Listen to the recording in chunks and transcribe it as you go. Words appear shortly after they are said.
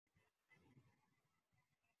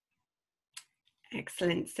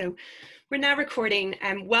Excellent. So we're now recording.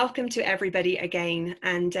 Welcome to everybody again.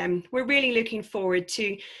 And we're really looking forward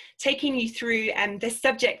to taking you through this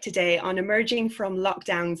subject today on emerging from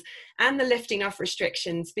lockdowns and the lifting of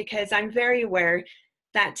restrictions, because I'm very aware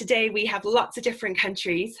that today we have lots of different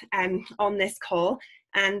countries on this call,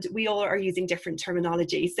 and we all are using different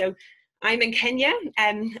terminology. So I'm in Kenya,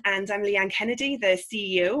 and I'm Leanne Kennedy, the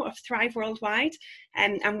CEO of Thrive Worldwide,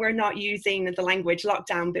 and we're not using the language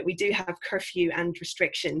lockdown, but we do have curfew and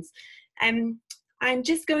restrictions. I'm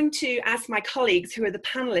just going to ask my colleagues who are the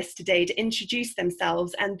panelists today to introduce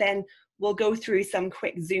themselves, and then we'll go through some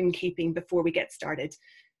quick Zoom keeping before we get started.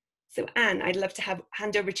 So Anne, I'd love to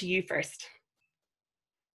hand over to you first.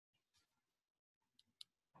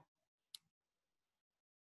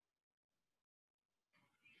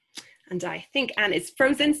 And I think Anne is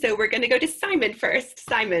frozen, so we're going to go to Simon first.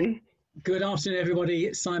 Simon. Good afternoon,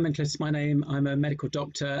 everybody. Simon Clift is my name. I'm a medical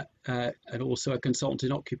doctor and also a consultant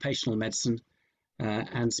in occupational medicine,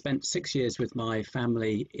 and spent 6 years with my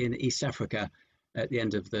family in East Africa at the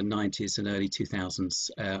end of the 90s and early 2000s.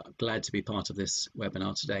 Glad to be part of this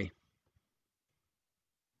webinar today.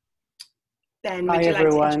 Ben, hi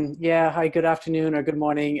everyone. Hi, good afternoon or good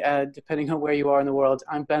morning, depending on where you are in the world.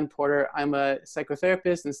 I'm Ben Porter. I'm a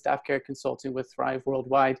psychotherapist and staff care consultant with Thrive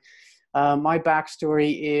Worldwide. My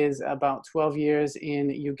backstory is about 12 years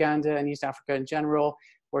in Uganda and East Africa in general,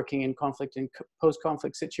 working in conflict and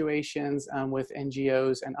post-conflict situations with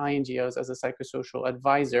NGOs and INGOs as a psychosocial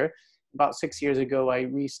advisor. About 6 years ago, I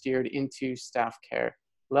re-steered into staff care.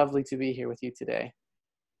 Lovely to be here with you today.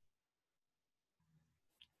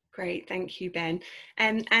 Great, thank you, Ben.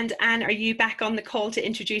 And Anne, are you back on the call to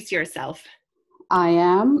introduce yourself? I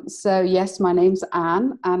am. So yes, my name's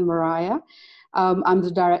Ann Muraya. I'm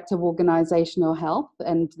the Director of Organizational Health,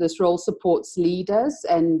 and this role supports leaders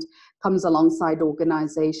and comes alongside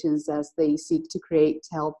organizations as they seek to create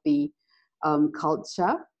healthy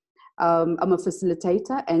culture. I'm a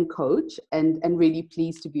facilitator and coach, and really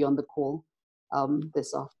pleased to be on the call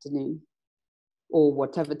this afternoon, or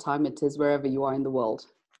whatever time it is, wherever you are in the world.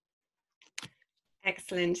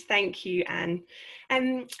 Excellent, thank you, Anne.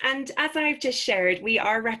 And as I've just shared, we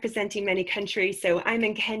are representing many countries. So I'm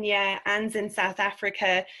in Kenya, Anne's in South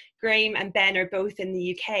Africa, Graham and Ben are both in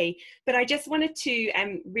the UK. But I just wanted to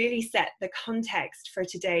really set the context for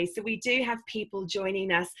today. So we do have people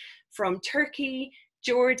joining us from Turkey,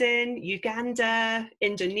 Jordan, Uganda,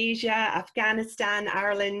 Indonesia, Afghanistan,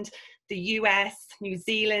 Ireland, the US, New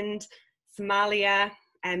Zealand, Somalia,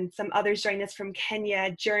 and some others join us from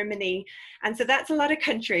Kenya, Germany. And so that's a lot of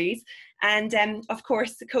countries. And of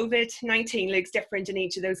course, COVID-19 looks different in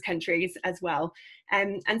each of those countries as well.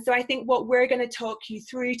 And so I think what we're going to talk you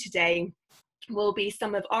through today will be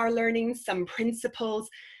some of our learnings, some principles.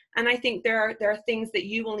 And I think there are things that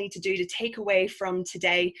you will need to do to take away from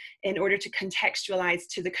today in order to contextualize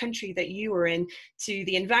to the country that you are in, to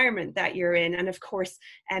the environment that you're in, and of course,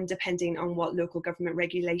 depending on what local government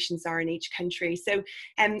regulations are in each country. So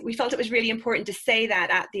we felt it was really important to say that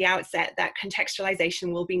at the outset, that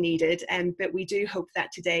contextualization will be needed, but we do hope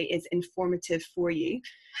that today is informative for you.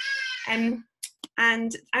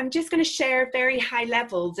 And I'm just going to share very high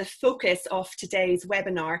level the focus of today's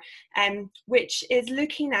webinar, which is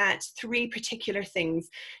looking at three particular things.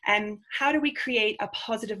 How do we create a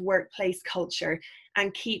positive workplace culture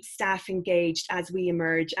and keep staff engaged as we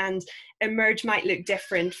emerge? And emerge might look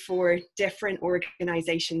different for different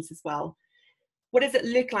organizations as well. What does it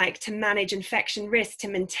look like to manage infection risk to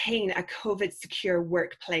maintain a COVID secure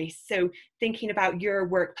workplace? So thinking about your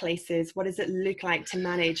workplaces, what does it look like to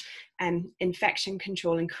manage infection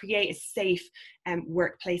control and create a safe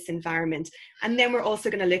workplace environment? And then we're also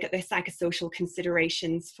going to look at the psychosocial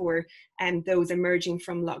considerations for those emerging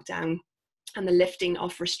from lockdown and the lifting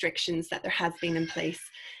of restrictions that there has been in place.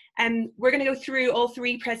 We're going to go through all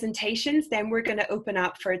three presentations, then we're going to open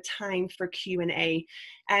up for a time for Q&A.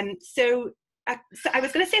 So I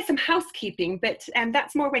was going to say some housekeeping, but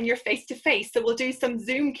that's more when you're face-to-face. So we'll do some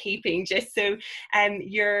Zoom keeping just so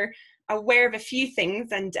you're aware of a few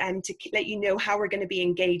things and to let you know how we're going to be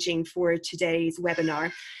engaging for today's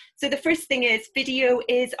webinar. So the first thing is video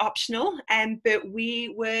is optional, but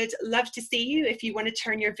we would love to see you if you want to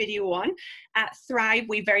turn your video on. At Thrive,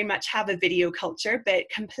 we very much have a video culture, but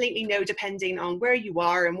completely no, depending on where you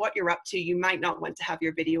are and what you're up to, you might not want to have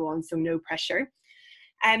your video on, so no pressure.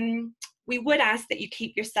 We would ask that you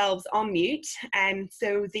keep yourselves on mute.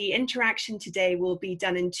 So the interaction today will be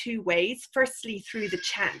done in two ways. Firstly, through the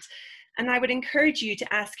chat. And I would encourage you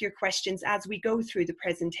to ask your questions as we go through the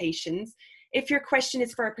presentations. if your question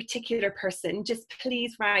is for a particular person, just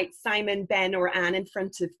please write Simon, Ben, or Anne in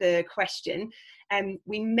front of the question.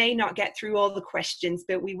 We may not get through all the questions,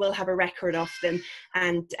 but we will have a record of them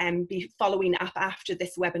and be following up after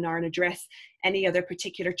this webinar and address any other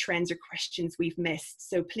particular trends or questions we've missed.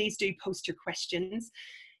 So please do post your questions.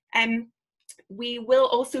 We will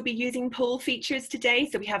also be using poll features today.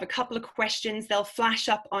 So we have a couple of questions. They'll flash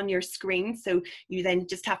up on your screen. So you then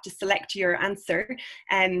just have to select your answer.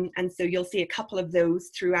 And so you'll see a couple of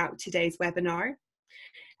those throughout today's webinar.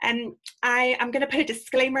 I'm going to put a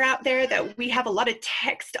disclaimer out there that we have a lot of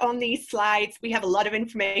text on these slides. We have a lot of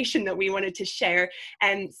information that we wanted to share.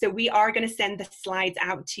 So we are going to send the slides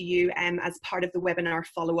out to you as part of the webinar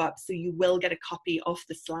follow-up. So you will get a copy of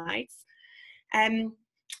the slides.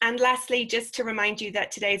 And lastly, just to remind you that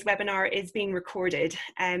today's webinar is being recorded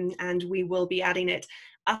and we will be adding it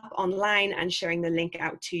up online and sharing the link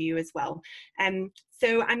out to you as well.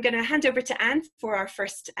 So I'm going to hand over to Anne for our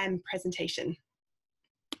first presentation.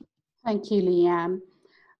 Thank you,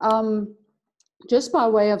 Leanne. Just by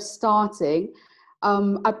way of starting,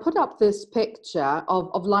 I put up this picture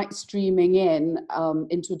of light streaming in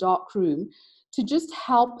into a dark room to just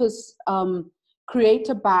help us create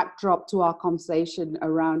a backdrop to our conversation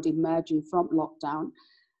around emerging from lockdown,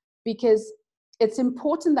 because it's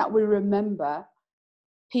important that we remember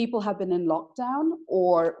people have been in lockdown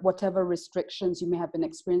or whatever restrictions you may have been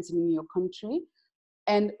experiencing in your country,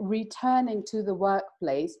 and returning to the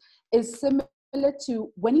workplace is similar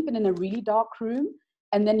to when you've been in a really dark room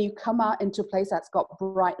and then you come out into a place that's got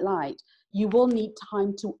bright light. You will need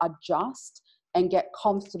time to adjust and get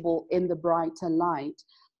comfortable in the brighter light.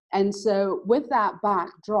 And so with that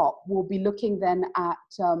backdrop, we'll be looking then at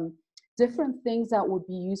different things that would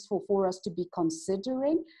be useful for us to be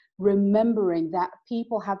considering, remembering that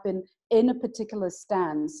people have been in a particular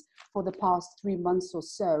stance for the past 3 months or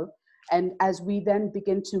so. And as we then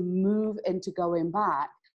begin to move into going back,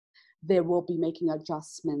 there will be making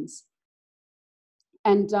adjustments.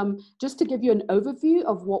 And just to give you an overview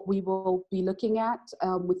of what we will be looking at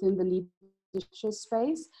within the leadership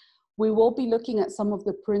space, we will be looking at some of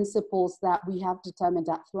the principles that we have determined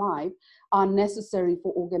at Thrive are necessary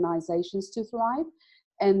for organizations to thrive.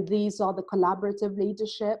 And these are the collaborative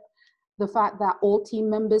leadership, the fact that all team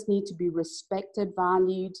members need to be respected,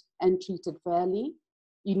 valued, and treated fairly.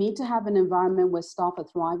 You need to have an environment where staff are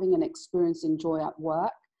thriving and experiencing joy at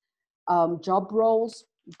work. Job roles,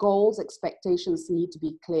 goals, expectations need to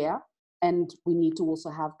be clear, and we need to also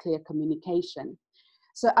have clear communication.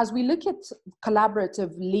 So as we look at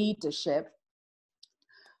collaborative leadership,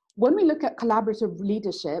 when we look at collaborative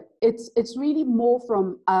leadership, it's really more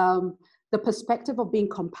from the perspective of being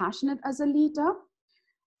compassionate as a leader.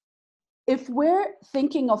 If we're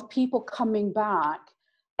thinking of people coming back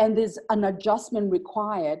and there's an adjustment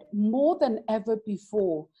required, more than ever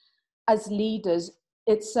before, as leaders,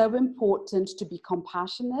 it's so important to be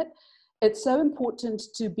compassionate. It's so important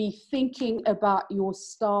to be thinking about your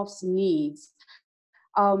staff's needs.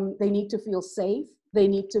 They need to feel safe. They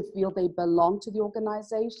need to feel they belong to the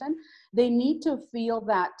organization. They need to feel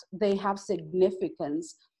that they have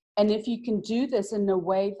significance. And if you can do this in a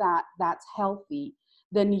way that's healthy,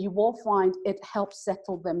 then you will find it helps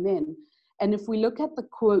settle them in. And if we look at the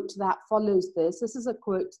quote that follows this is a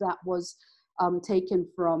quote that was taken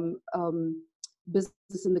from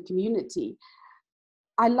Business in the Community.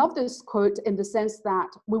 I love this quote in the sense that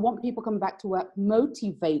we want people coming back to work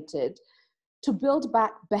motivated to build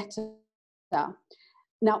back better.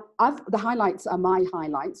 Now, the highlights are my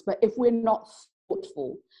highlights, but if we're not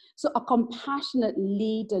thoughtful, so a compassionate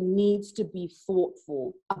leader needs to be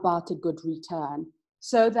thoughtful about a good return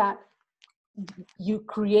so that you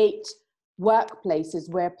create workplaces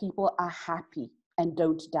where people are happy and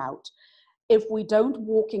don't doubt. If we don't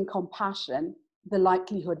walk in compassion, the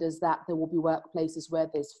likelihood is that there will be workplaces where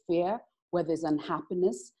there's fear, where there's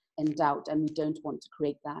unhappiness and doubt, and we don't want to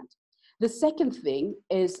create that. The second thing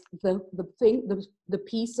is the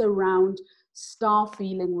piece around staff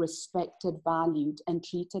feeling respected, valued, and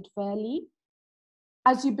treated fairly.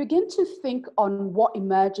 As you begin to think on what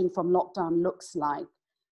emerging from lockdown looks like,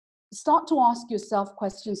 start to ask yourself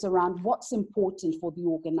questions around what's important for the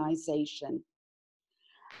organization.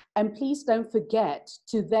 And please don't forget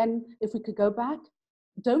to then, if we could go back,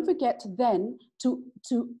 don't forget then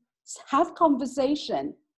to have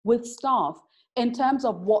conversation with staff in terms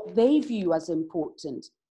of what they view as important.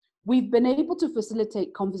 We've been able to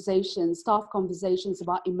facilitate conversations, staff conversations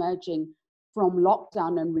about emerging from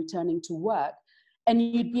lockdown and returning to work. And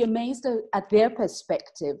you'd be amazed at their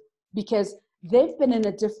perspective because they've been in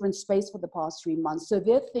a different space for the past 3 months. So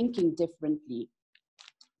they're thinking differently.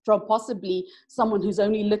 from possibly someone who's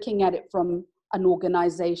only looking at it from an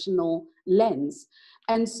organizational lens.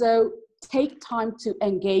 And so take time to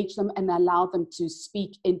engage them and allow them to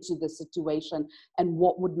speak into the situation and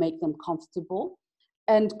what would make them comfortable,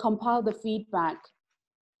 and compile the feedback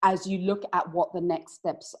as you look at what the next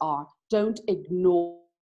steps are. Don't ignore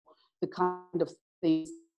the kind of things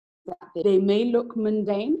that they may look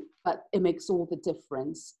mundane, but it makes all the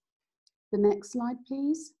difference. The next slide,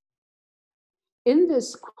 please. In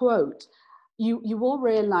this quote, you will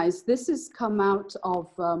realize this has come out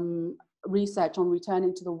of research on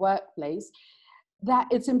returning to the workplace, that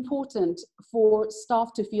it's important for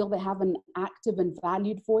staff to feel they have an active and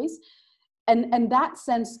valued voice. And that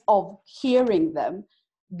sense of hearing them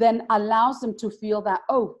then allows them to feel that,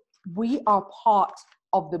 oh, we are part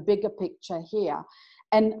of the bigger picture here.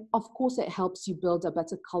 And of course, it helps you build a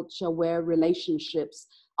better culture where relationships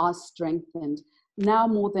are strengthened. Now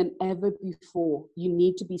more than ever before, you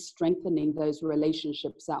need to be strengthening those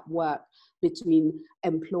relationships at work between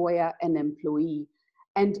employer and employee.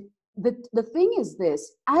 And the thing is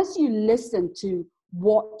this, as you listen to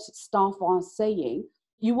what staff are saying,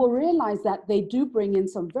 you will realize that they do bring in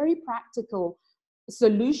some very practical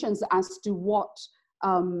solutions as to what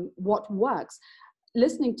works.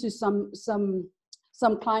 Listening to some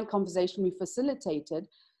client conversation we facilitated,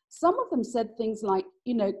 some of them said things like,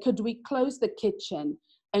 you know, could we close the kitchen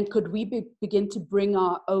and could we begin to bring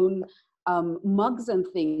our own mugs and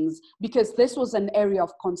things, because this was an area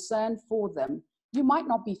of concern for them. You might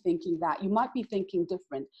not be thinking that, you might be thinking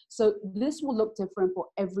different. So this will look different for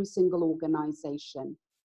every single organization.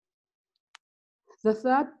 The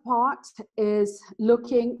third part is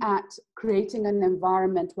looking at creating an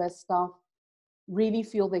environment where staff really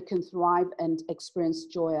feel they can thrive and experience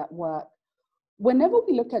joy at work. Whenever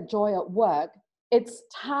we look at joy at work, it's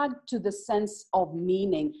tagged to the sense of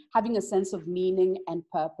meaning, having a sense of meaning and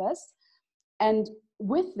purpose. And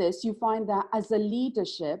with this, you find that as a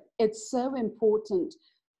leadership, it's so important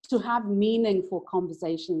to have meaningful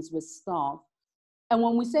conversations with staff. And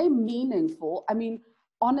when we say meaningful, I mean,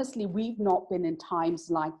 honestly, we've not been in times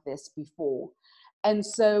like this before. And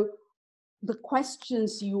so the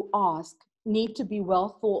questions you ask need to be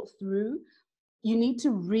well thought through. You need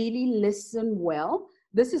to really listen well.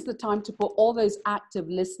 This is the time to put all those active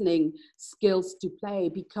listening skills to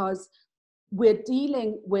play, because we're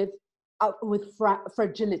dealing with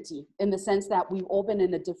fragility, in the sense that we've all been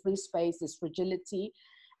in a different space, this fragility,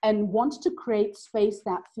 and want to create space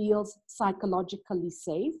that feels psychologically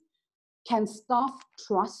safe. Can staff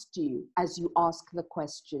trust you as you ask the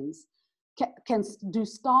questions? Do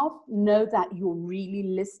staff know that you're really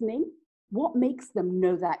listening? What makes them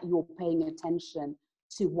know that you're paying attention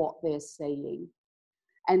to what they're saying?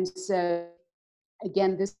 And so,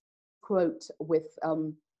 again, this quote with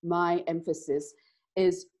my emphasis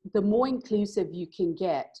is, the more inclusive you can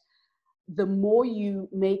get, the more you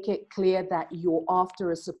make it clear that you're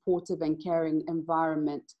after a supportive and caring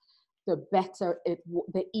environment, the better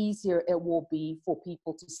the easier it will be for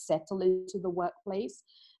people to settle into the workplace,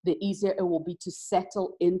 the easier it will be to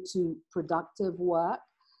settle into productive work.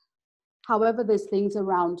 However, there's things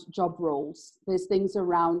around job roles, there's things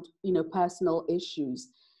around, you know, personal issues.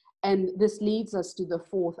 And this leads us to the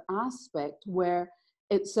fourth aspect, where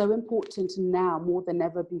it's so important now more than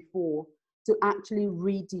ever before to actually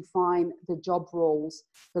redefine the job roles,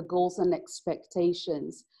 the goals and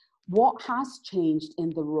expectations. What has changed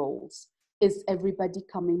in the roles? Is everybody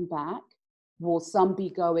coming back? Will some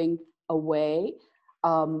be going away?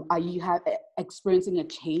 Are you experiencing a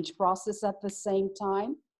change process at the same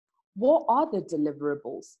time? What are the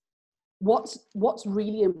deliverables? What's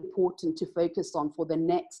really important to focus on for the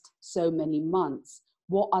next so many months?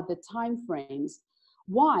 What are the timeframes?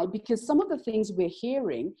 Why? Because some of the things we're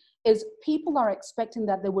hearing is people are expecting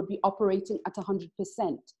that they would be operating at 100%,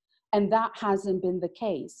 and that hasn't been the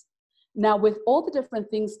case. Now, with all the different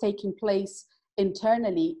things taking place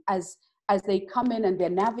internally, as they come in and they're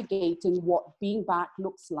navigating what being back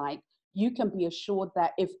looks like, you can be assured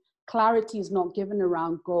that if clarity is not given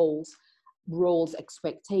around goals, roles,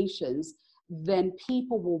 expectations, then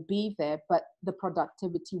people will be there, but the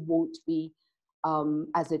productivity won't be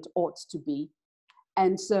as it ought to be.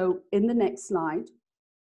 And so in the next slide,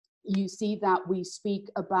 you see that we speak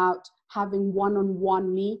about having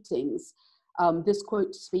one-on-one meetings. This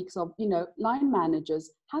quote speaks of, you know, line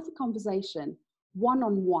managers, have a conversation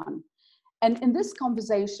one-on-one. And in this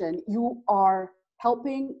conversation, you are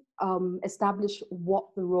helping establish what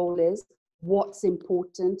the role is, what's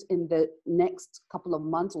important in the next couple of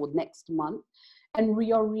months or next month, and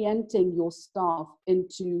reorienting your staff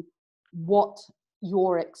into what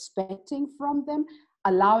you're expecting from them,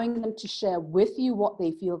 allowing them to share with you what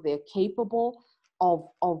they feel they're capable of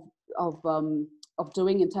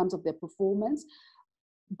doing in terms of their performance.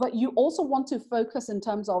 But you also want to focus in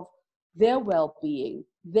terms of their well-being,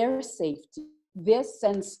 their safety, their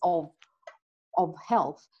sense of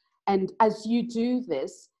health. And as you do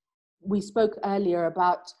this, we spoke earlier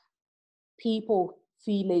about people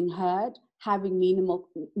feeling heard, having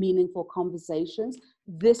meaningful conversations.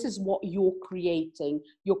 This is what you're creating.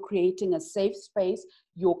 You're creating a safe space.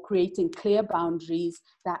 You're creating clear boundaries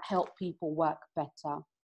that help people work better.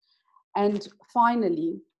 And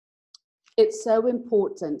finally, it's so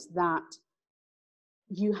important that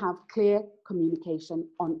you have clear communication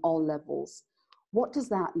on all levels. What does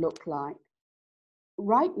that look like?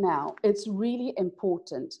 Right now, it's really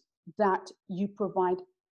important that you provide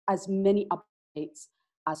as many updates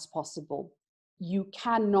as possible. You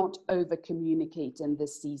cannot over-communicate in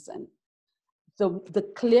this season.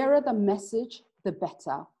 The clearer the message, the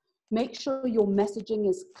better. Make sure your messaging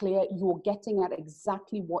is clear, you're getting at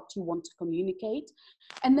exactly what you want to communicate,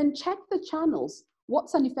 and then check the channels.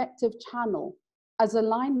 What's an effective channel? As a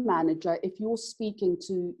line manager, if you're speaking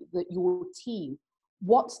to your team,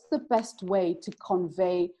 what's the best way to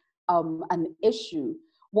convey an issue?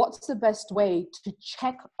 What's the best way to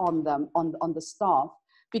check on them, on the staff?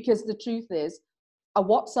 Because the truth is, a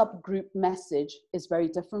WhatsApp group message is very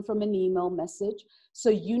different from an email message. So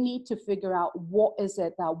you need to figure out what is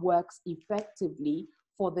it that works effectively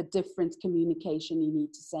for the different communication you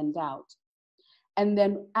need to send out. And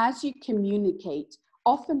then as you communicate,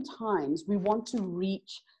 oftentimes we want to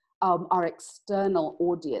reach our external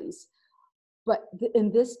audience. But in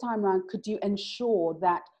this time around, could you ensure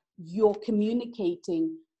that you're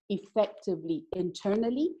communicating effectively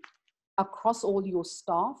internally across all your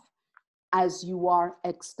staff as you are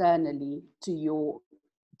externally to your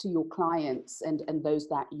clients and those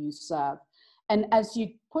that you serve? And as you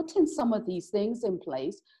put in some of these things in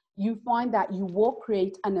place, you find that you will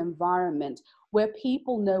create an environment where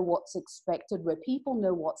people know what's expected, where people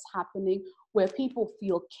know what's happening, where people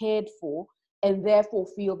feel cared for, and therefore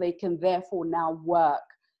feel they can therefore now work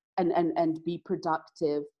and be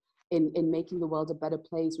productive in making the world a better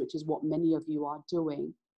place, which is what many of you are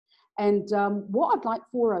doing. And what I'd like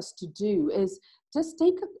for us to do is just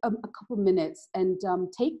take a couple minutes and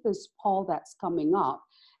take this poll that's coming up,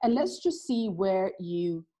 and let's just see where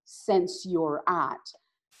you sense you're at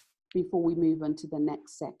before we move on to the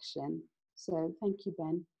next section. So thank you,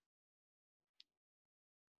 Ben,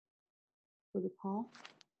 for the poll.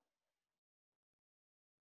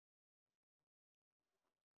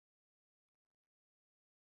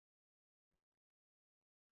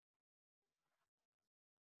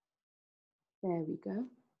 There we go.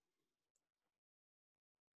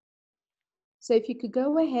 So if you could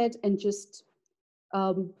go ahead and just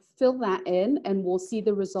fill that in, and we'll see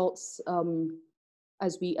the results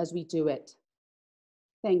as we do it.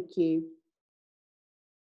 Thank you.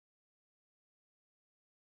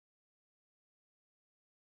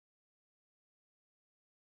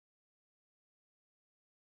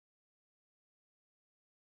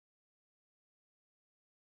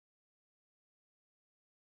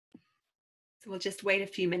 So we'll just wait a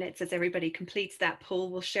few minutes as everybody completes that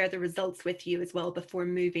poll. We'll share the results with you as well before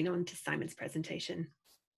moving on to Simon's presentation.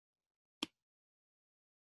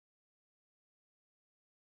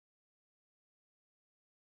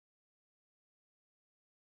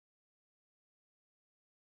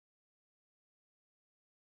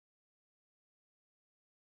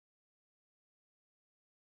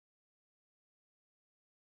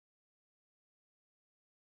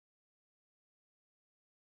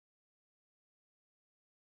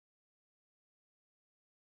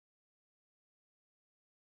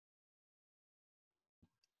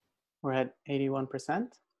 We're at 81%.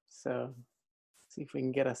 So see if we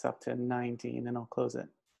can get us up to 90, and then I'll close it.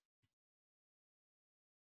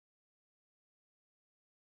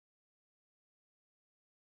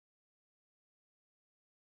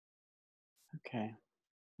 Okay, I'm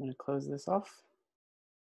going to close this off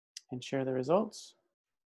and share the results.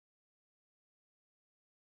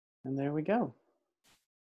 And there we go.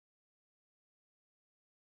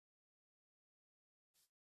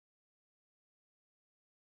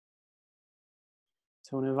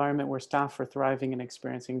 So an environment where staff are thriving and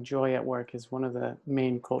experiencing joy at work is one of the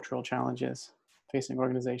main cultural challenges facing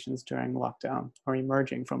organizations during lockdown or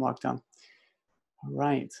emerging from lockdown. All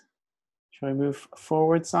right, shall we move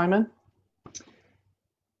forward, Simon?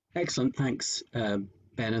 Excellent, thanks, Ben,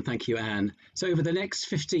 and thank you, Anne. So over the next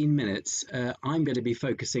 15 minutes, I'm going to be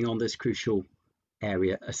focusing on this crucial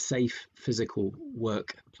area, a safe physical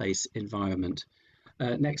workplace environment.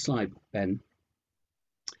 Next slide, Ben.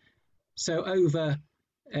 So over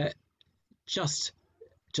just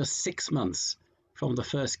 6 months from the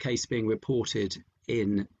first case being reported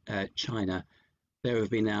in China, there have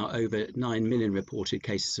been now over 9 million reported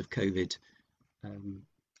cases of COVID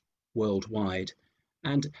worldwide.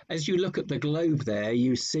 And as you look at the globe there,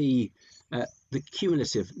 you see the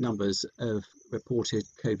cumulative numbers of reported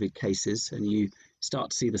COVID cases, and you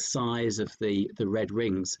start to see the size of the red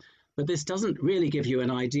rings. But this doesn't really give you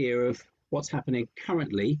an idea of what's happening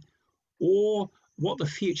currently or what the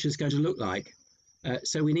future is going to look like.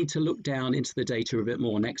 So we need to look down into the data a bit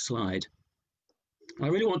more. Next slide. I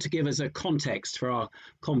really want to give us a context for our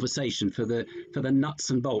conversation for the nuts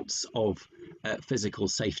and bolts of physical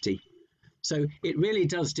safety. So it really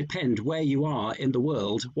does depend where you are in the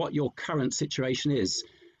world, what your current situation is.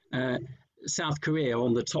 South Korea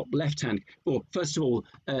on the top left-hand, well, first of all,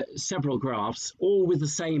 several graphs, all with the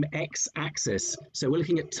same x-axis. So we're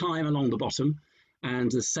looking at time along the bottom and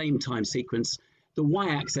the same time sequence. The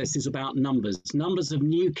y-axis is about numbers of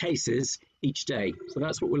new cases each day. So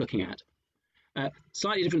that's what we're looking at.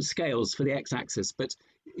 Slightly different scales for the x-axis, but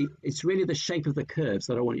it's really the shape of the curves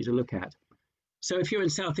that I want you to look at. So if you're in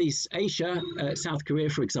Southeast Asia, South Korea,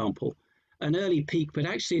 for example, an early peak, but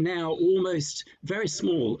actually now almost very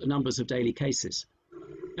small numbers of daily cases.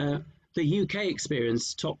 The UK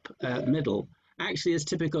experience, top middle, actually is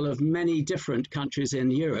typical of many different countries in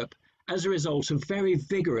Europe as a result of very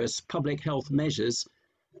vigorous public health measures.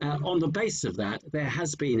 On the basis of that, there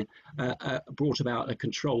has been brought about a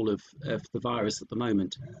control of the virus at the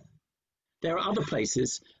moment. There are other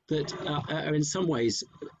places that are in some ways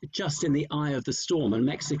just in the eye of the storm, and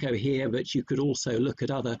Mexico here, but you could also look at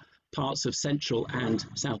other parts of Central and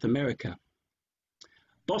South America.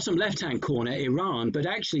 Bottom left-hand corner, Iran, but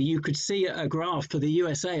actually you could see a graph for the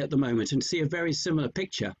USA at the moment and see a very similar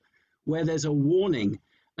picture where there's a warning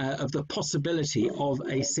of the possibility of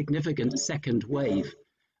a significant second wave.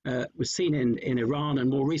 Was seen in Iran, and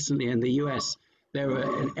more recently in the US, there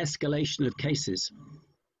were an escalation of cases.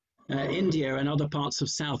 India and other parts of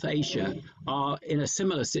South Asia are in a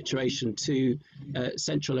similar situation to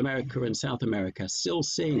Central America and South America, still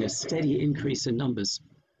seeing a steady increase in numbers.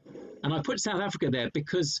 And I put South Africa there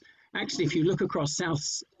because actually if you look across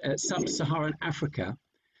sub-Saharan Africa,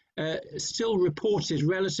 still reported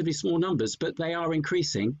relatively small numbers, but they are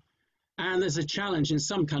increasing. And there's a challenge in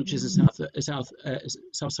some countries in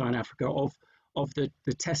sub-Saharan Africa of the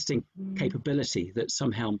testing capability that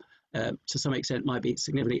somehow, to some extent, might be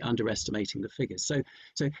significantly underestimating the figures.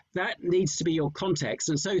 So that needs to be your context.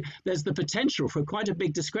 And so there's the potential for quite a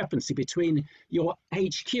big discrepancy between your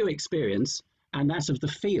HQ experience and that of the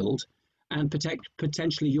field, and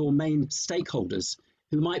potentially your main stakeholders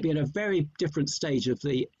who might be at a very different stage of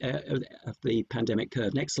the pandemic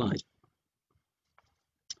curve. Next slide.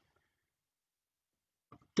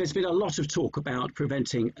 There's been a lot of talk about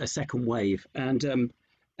preventing a second wave, and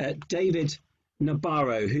David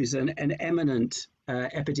Nabarro, who's an eminent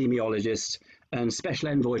epidemiologist and special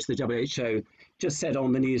envoy to the WHO, just said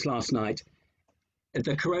on the news last night,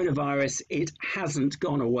 the coronavirus, it hasn't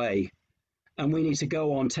gone away, and we need to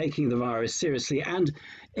go on taking the virus seriously. And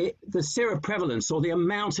the seroprevalence, or the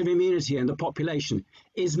amount of immunity in the population,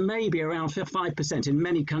 is maybe around 5% in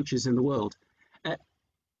many countries in the world.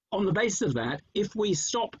 On the basis of that, if we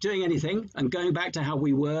stop doing anything and going back to how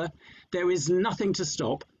we were, there is nothing to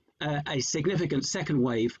stop a significant second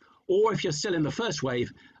wave, or if you're still in the first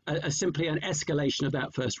wave, simply an escalation of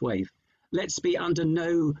that first wave. Let's be under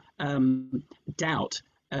no doubt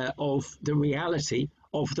of the reality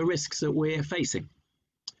of the risks that we're facing.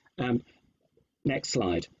 Next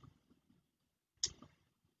slide.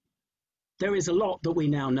 There is a lot that we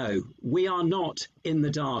now know. We are not in the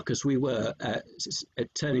dark as we were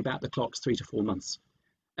turning back the clocks 3 to 4 months.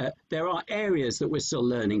 There are areas that we're still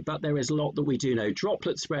learning, but there is a lot that we do know.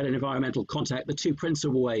 Droplet spread and environmental contact, the two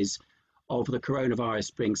principal ways of the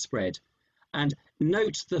coronavirus being spread. And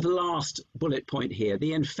note the last bullet point here,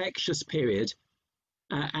 the infectious period,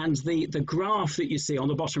 and the graph that you see on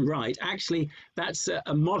the bottom right, actually that's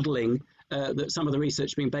a modeling that some of the research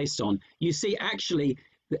has been based on. You see actually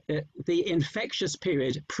the infectious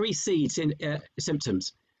period precedes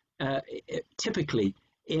symptoms, typically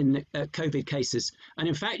in COVID cases. And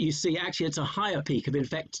in fact, you see actually it's a higher peak of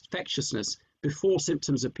infectiousness before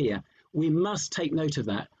symptoms appear. We must take note of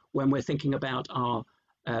that when we're thinking about our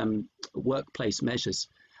workplace measures.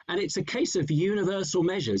 And it's a case of universal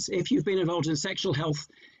measures. If you've been involved in sexual health,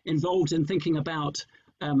 involved in thinking about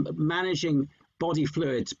managing body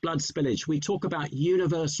fluids, blood spillage, we talk about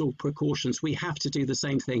universal precautions. We have to do the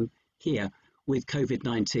same thing here with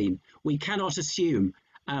COVID-19. We cannot assume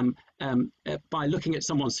by looking at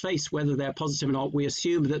someone's face whether they're positive or not, we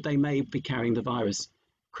assume that they may be carrying the virus.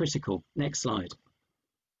 critical. Next slide.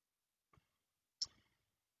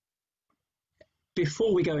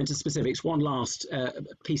 Before we go into specifics, one last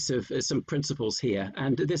piece of some principles here,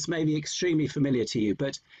 and this may be extremely familiar to you,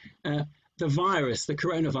 but the virus, the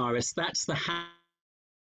coronavirus, that's the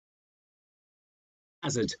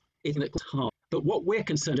hazard, isn't it? Harm. But what we're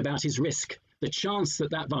concerned about is risk, the chance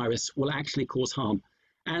that that virus will actually cause harm.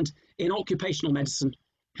 And in occupational medicine,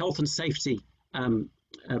 health and safety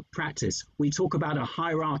practice, we talk about a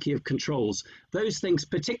hierarchy of controls. Those things,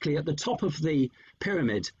 particularly at the top of the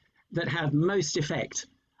pyramid, that have most effect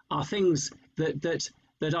are things that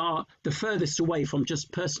are the furthest away from just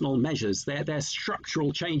personal measures. They're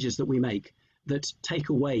structural changes that we make that take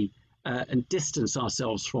away and distance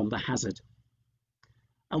ourselves from the hazard.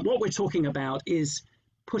 And what we're talking about is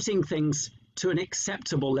putting things to an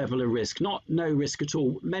acceptable level of risk, not no risk at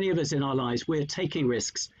all. Many of us in our lives, we're taking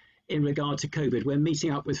risks in regard to COVID. We're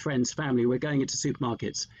meeting up with friends, family, we're going into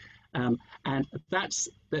supermarkets. And that's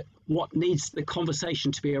what needs the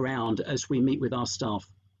conversation to be around as we meet with our staff.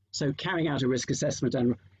 So carrying out a risk assessment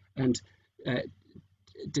and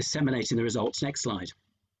disseminating the results. Next slide.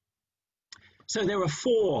 So there are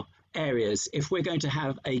 4 areas if we're going to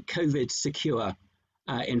have a COVID secure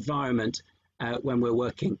environment when we're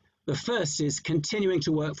working. The first is continuing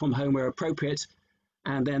to work from home where appropriate,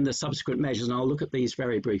 and then the subsequent measures. And I'll look at these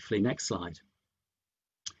very briefly. Next slide.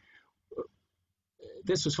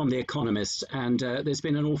 This was from The Economist, and there's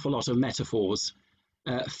been an awful lot of metaphors.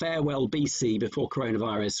 Farewell BC before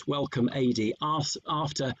coronavirus, welcome AD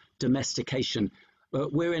after domestication.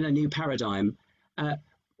 We're in a new paradigm.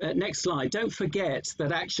 Next slide. Don't forget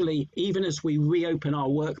that actually, even as we reopen our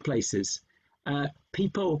workplaces,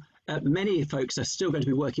 many folks are still going to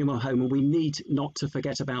be working from home, and we need not to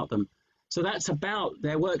forget about them. So that's about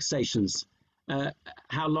their workstations.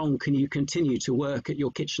 How long can you continue to work at your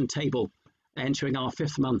kitchen table, entering our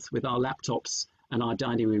 5th month with our laptops and our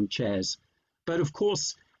dining room chairs? But of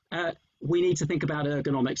course, we need to think about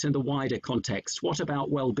ergonomics in the wider context. What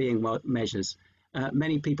about well-being measures?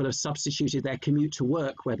 Many people have substituted their commute to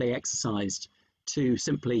work where they exercised to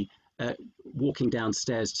simply walking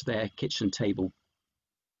downstairs to their kitchen table.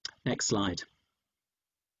 Next slide.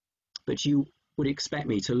 But you would expect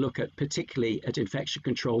me to look at particularly at infection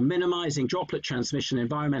control, minimizing droplet transmission,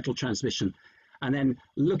 environmental transmission, and then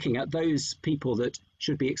looking at those people that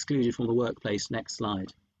should be excluded from the workplace. Next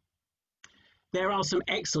slide. There are some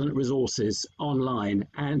excellent resources online,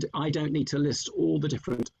 and I don't need to list all the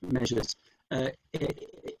different measures. The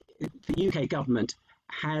UK government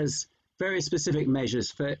has very specific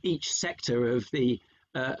measures for each sector of the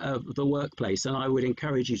workplace, and I would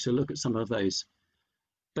encourage you to look at some of those.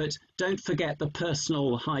 But don't forget the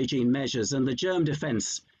personal hygiene measures, and the germ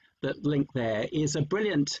defense that link there is a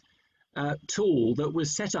brilliant tool that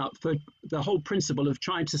was set up for the whole principle of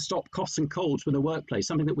trying to stop coughs and colds from the workplace,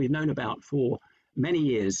 something that we've known about for many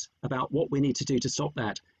years, about what we need to do to stop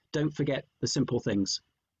that. Don't forget the simple things.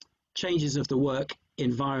 Changes of the work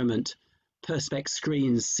environment, perspex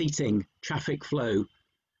screens, seating, traffic flow,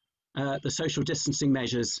 the social distancing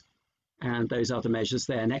measures, and those other measures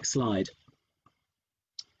there. Next slide.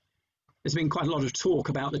 There's been quite a lot of talk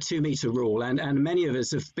about the 2-meter rule, and many of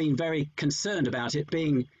us have been very concerned about it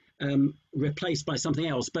being replaced by something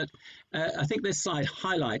else. But I think this slide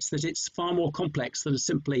highlights that it's far more complex than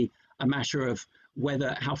simply a matter of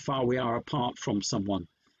how far we are apart from someone.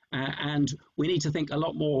 And we need to think a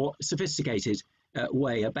lot more sophisticated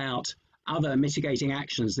way about other mitigating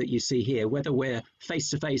actions that you see here, whether we're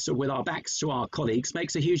face-to-face or with our backs to our colleagues,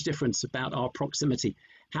 makes a huge difference about our proximity,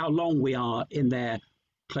 how long we are in their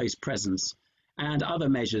close presence, and other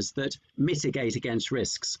measures that mitigate against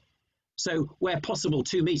risks. So where possible,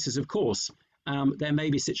 2 meters, of course, there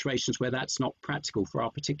may be situations where that's not practical for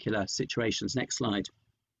our particular situations. Next slide.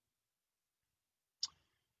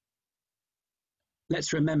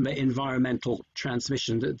 Let's remember environmental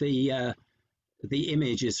transmission. The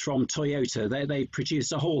image is from Toyota. They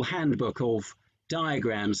produced a whole handbook of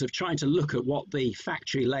diagrams of trying to look at what the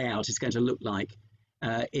factory layout is going to look like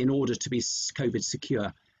in order to be COVID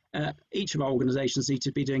secure. Each of our organizations need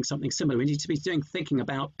to be doing something similar. We need to be thinking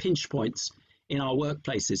about pinch points in our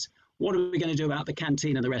workplaces. What are we going to do about the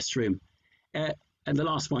canteen and the restroom? And the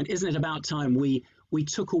last point, isn't it about time we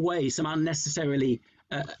took away some unnecessarily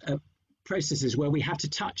processes where we have to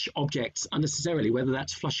touch objects unnecessarily, whether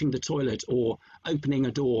that's flushing the toilet or opening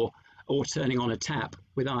a door or turning on a tap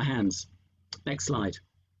with our hands. Next slide.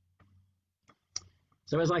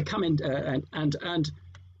 So as I come in,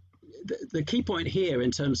 the key point here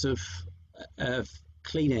in terms of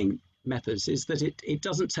cleaning methods is that it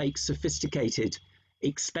doesn't take sophisticated,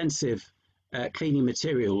 expensive cleaning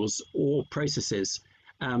materials or processes.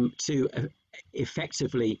 to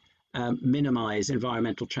effectively minimize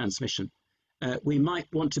environmental transmission. We might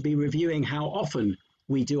want to be reviewing how often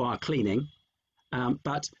we do our cleaning,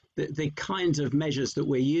 but the kinds of measures that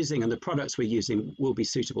we're using and the products we're using will be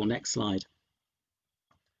suitable. Next slide.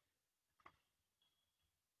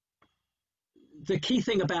 The key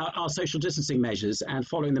thing about our social distancing measures and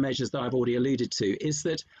following the measures that I've already alluded to is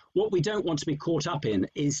that what we don't want to be caught up in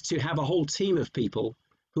is to have a whole team of people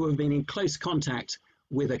who have been in close contact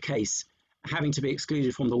with a case having to be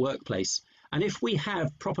excluded from the workplace. And if we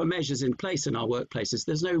have proper measures in place in our workplaces,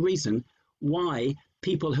 there's no reason why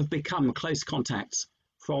people have become close contacts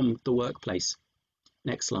from the workplace.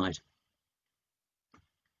 Next slide.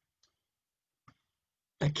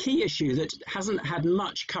 A key issue that hasn't had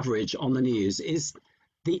much coverage on the news is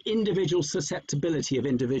the individual susceptibility of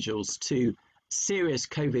individuals to serious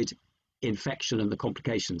COVID infection and the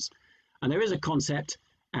complications. And there is a concept,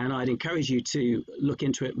 and I'd encourage you to look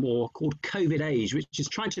into it more, called COVID age, which is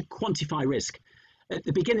trying to quantify risk. At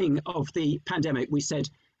the beginning of the pandemic, we said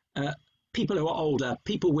people who are older,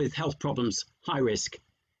 people with health problems, high risk.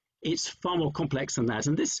 It's far more complex than that.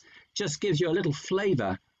 And this just gives you a little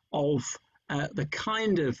flavor of the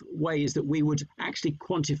kind of ways that we would actually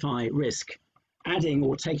quantify risk, adding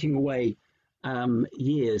or taking away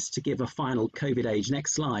years to give a final COVID age.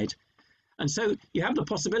 Next slide. And so you have the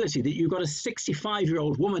possibility that you've got a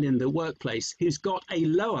 65-year-old woman in the workplace who's got a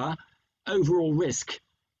lower overall risk,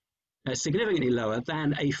 significantly lower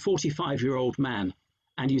than a 45-year-old man.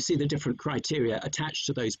 And you see the different criteria attached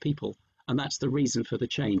to those people. And that's the reason for the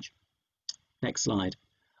change. Next slide.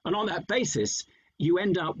 And on that basis, you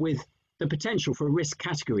end up with the potential for risk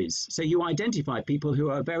categories. So you identify people who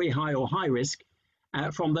are very high or high risk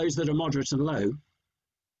from those that are moderate and low.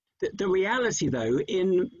 The reality, though,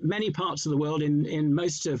 in many parts of the world, in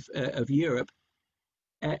most of Europe,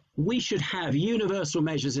 we should have universal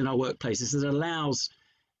measures in our workplaces that allows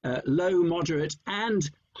low, moderate and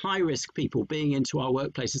high risk people being into our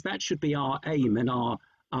workplaces. That should be our aim and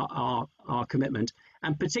our commitment.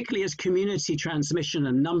 And particularly as community transmission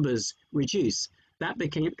and numbers reduce, that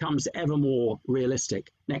becomes ever more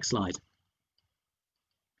realistic. Next slide.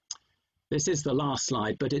 This is the last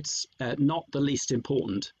slide, but it's not the least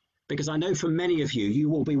important, because I know for many of you, you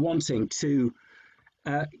will be wanting to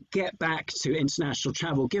get back to international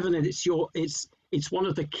travel, given that it's one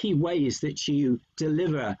of the key ways that you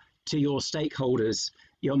deliver to your stakeholders.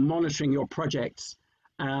 You're monitoring your projects.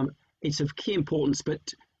 It's of key importance,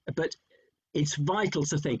 but it's vital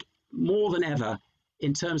to think more than ever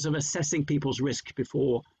in terms of assessing people's risk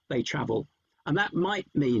before they travel. And that might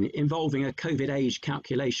mean involving a COVID age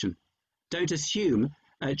calculation. Don't assume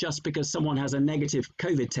just because someone has a negative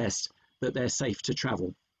COVID test that they're safe to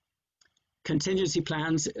travel. Contingency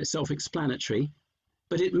plans are self-explanatory,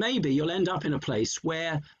 but it may be you'll end up in a place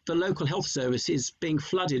where the local health service is being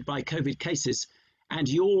flooded by COVID cases and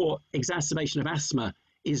your exacerbation of asthma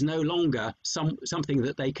is no longer something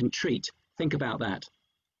that they can treat. Think about that.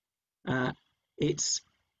 And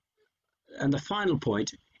the final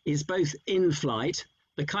point is both in flight,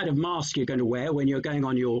 the kind of mask you're going to wear when you're going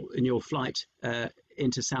on your flight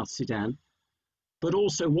into South Sudan, but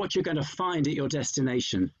also what you're going to find at your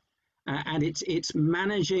destination. And it's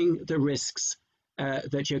managing the risks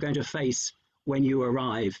that you're going to face when you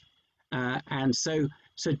arrive. And so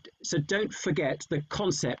don't forget the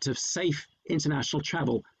concept of safe international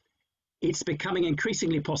travel. It's becoming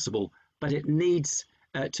increasingly possible, but it needs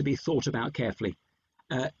to be thought about carefully.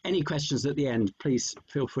 Any questions at the end, please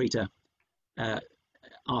feel free to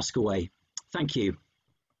ask away. Thank you.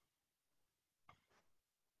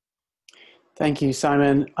 Thank you,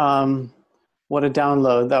 Simon. What a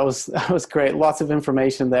download. That was great. Lots of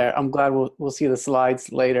information there. I'm glad we'll see the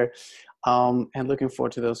slides later, and looking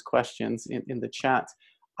forward to those questions in the chat.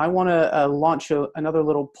 I want to launch another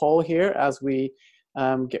little poll here as we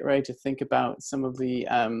get ready to think about some of the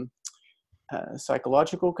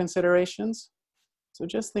psychological considerations. So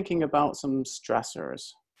just thinking about some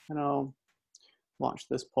stressors, and I'll launch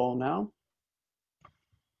this poll now.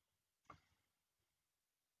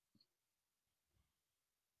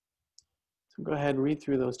 So go ahead, read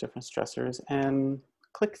through those different stressors and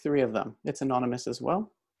click 3 of them. It's anonymous as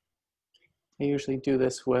well. I usually do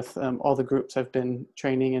this with all the groups I've been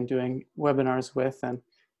training and doing webinars with, and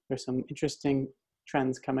there's some interesting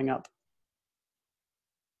trends coming up.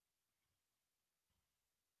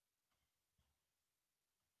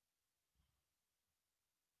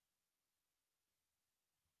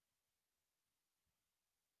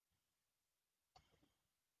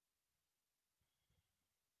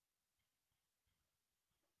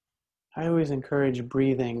 I always encourage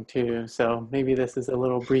breathing too, so maybe this is a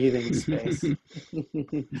little breathing space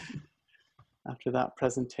after that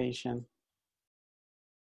presentation.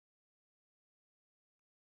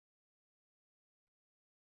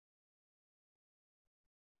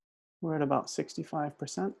 We're at about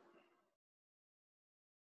 65%.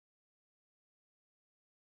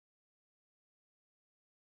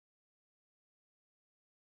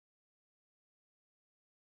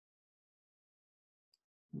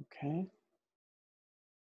 Okay.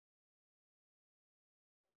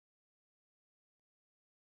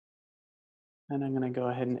 And I'm going to go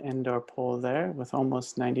ahead and end our poll there with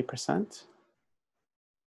almost 90%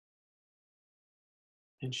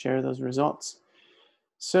 and share those results.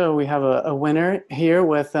 So we have a winner here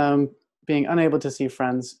with being unable to see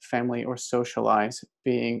friends, family, or socialize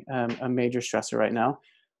being a major stressor right now.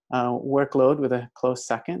 Workload with a close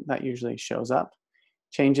second, that usually shows up.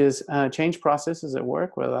 Change processes at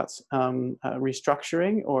work, whether that's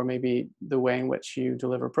restructuring or maybe the way in which you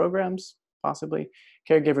deliver programs, possibly.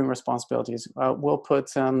 Caregiving responsibilities. We'll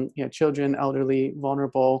put children, elderly,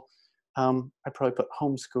 vulnerable. I'd probably put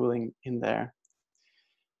homeschooling in there.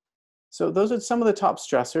 So those are some of the top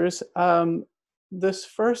stressors. This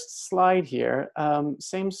first slide here,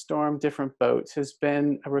 same storm, different boats, has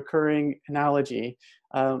been a recurring analogy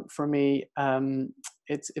for me.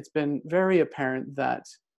 It's been very apparent that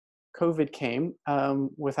COVID came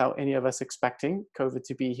without any of us expecting COVID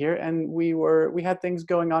to be here, and we had things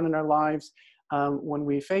going on in our lives when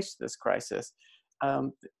we faced this crisis.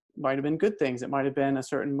 Might have been good things. It might have been a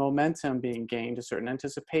certain momentum being gained, a certain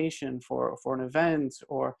anticipation for an event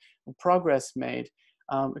or progress made.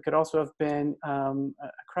 It could also have been a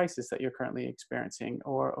crisis that you're currently experiencing,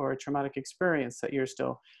 or a traumatic experience that you're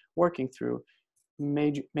still working through,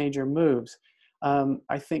 major moves.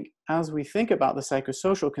 I think as we think about the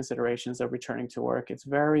psychosocial considerations of returning to work, it's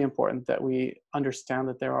very important that we understand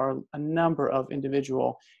that there are a number of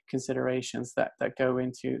individual considerations that go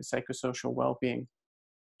into psychosocial well-being.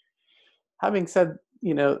 Having said,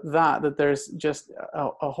 that there's just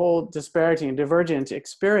a whole disparity and divergent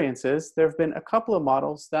experiences, there have been a couple of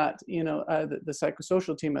models that, the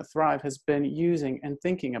psychosocial team at Thrive has been using and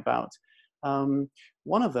thinking about.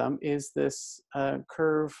 One of them is this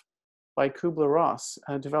curve by Kubler-Ross,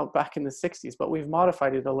 developed back in the 60s, but we've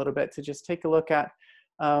modified it a little bit to just take a look at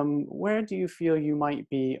where do you feel you might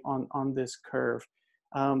be on this curve.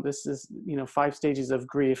 This is, 5 stages of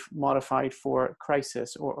grief modified for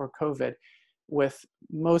crisis or COVID, with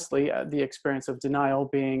mostly the experience of denial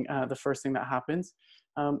being the first thing that happens.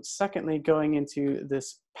 Secondly, going into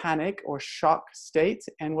this panic or shock state.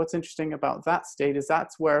 And what's interesting about that state is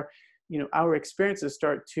that's where, our experiences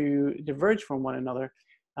start to diverge from one another.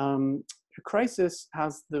 A crisis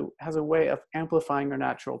has a way of amplifying our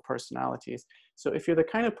natural personalities. So if you're the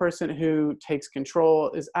kind of person who takes control,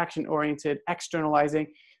 is action-oriented, externalizing,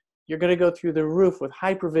 you're going to go through the roof with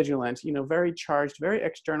hypervigilant, very charged, very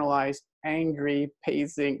externalized, angry,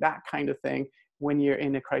 pacing, that kind of thing when you're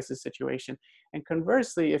in a crisis situation. And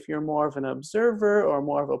conversely, if you're more of an observer or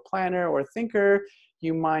more of a planner or thinker,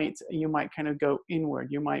 you might kind of go inward.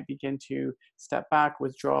 You might begin to step back,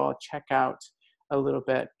 withdraw, check out a little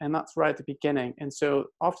bit, and that's right at the beginning. And so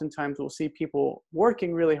oftentimes we'll see people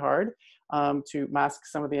working really hard to mask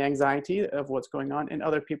some of the anxiety of what's going on, and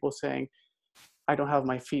other people saying, I don't have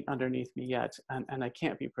my feet underneath me yet, and I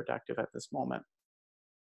can't be productive at this moment.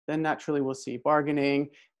 Then naturally we'll see bargaining,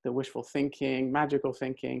 the wishful thinking, magical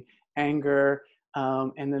thinking, anger,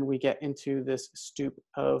 and then we get into this stoop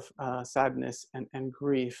of sadness and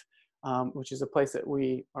grief, which is a place that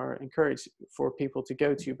we are encouraged for people to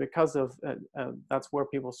go to, because of that's where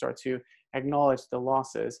people start to acknowledge the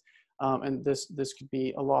losses. And this could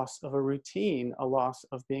be a loss of a routine, a loss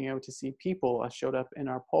of being able to see people, as showed up in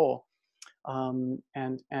our poll,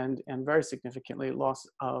 and very significantly, loss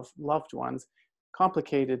of loved ones,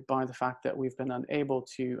 complicated by the fact that we've been unable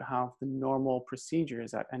to have the normal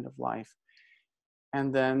procedures at end of life.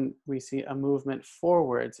 And then we see a movement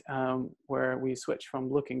forward, where we switch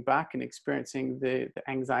from looking back and experiencing the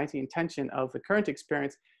anxiety and tension of the current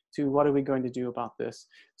experience to what are we going to do about this,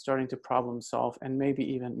 starting to problem solve and maybe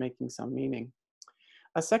even making some meaning.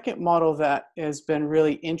 A second model that has been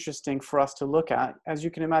really interesting for us to look at, as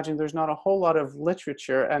you can imagine, there's not a whole lot of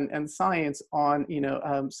literature and science on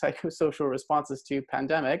psychosocial responses to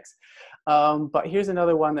pandemics, but here's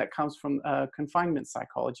another one that comes from confinement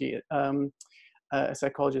psychology. A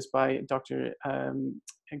psychologist by Dr.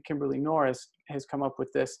 Kimberly Norris has come up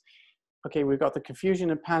with this. Okay, we've got the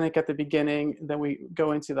confusion and panic at the beginning, then we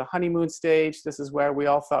go into the honeymoon stage. This is where we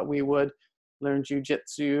all thought we would learn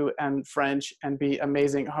jujitsu and French and be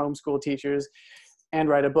amazing homeschool teachers. and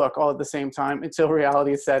write a book all at the same time until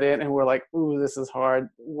reality set in and we're like, ooh, this is hard.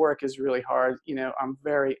 Work is really hard. You know, I'm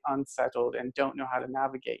very unsettled and don't know how to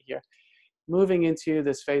navigate here. Moving into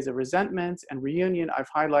this phase of resentment and reunion, I've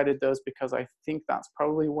highlighted those because I think that's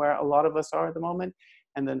probably where a lot of us are at the moment.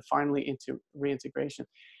 And then finally into reintegration.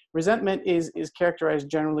 Resentment is characterized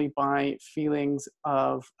generally by feelings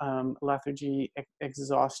of lethargy,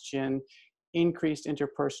 exhaustion, increased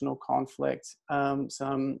interpersonal conflict,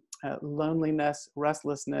 some loneliness,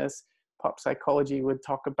 restlessness. Pop psychology would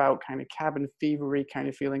talk about kind of cabin fevery kind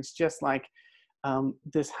of feelings, just like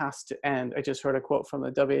this has to end. I just heard a quote from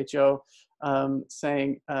the WHO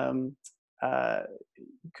saying,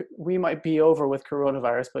 we might be over with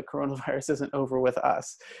coronavirus, but coronavirus isn't over with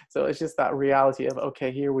us. So it's just that reality of,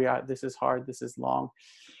 okay, here we are, this is hard, this is long.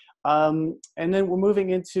 And then we're moving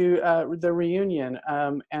into the reunion,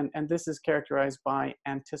 and this is characterized by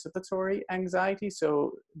anticipatory anxiety.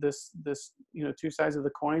 So this you know, two sides of the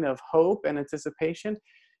coin of hope and anticipation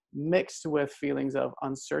mixed with feelings of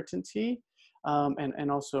uncertainty, and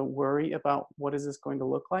also worry about what is this going to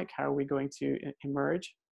look like? How are we going to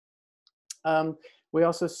emerge? We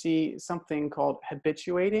also see something called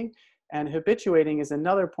habituating, and habituating is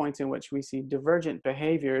another point in which we see divergent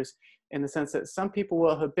behaviors, in the sense that some people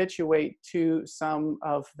will habituate to some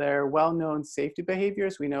of their well-known safety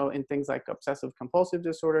behaviors. We know in things like obsessive compulsive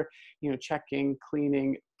disorder, you know, checking,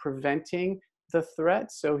 cleaning, preventing the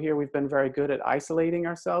threat. So here we've been very good at isolating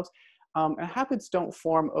ourselves. And habits don't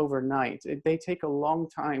form overnight. They take a long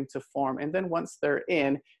time to form. And then once they're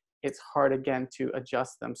in, it's hard again to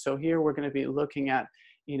adjust them. So here we're going to be looking at,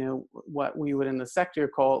 you know, what we would in the sector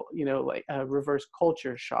call, you know, like a reverse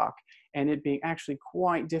culture shock, and it being actually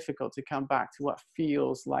quite difficult to come back to what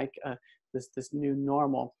feels like this new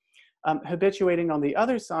normal. Habituating on the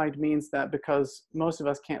other side means that because most of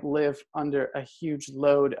us can't live under a huge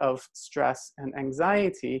load of stress and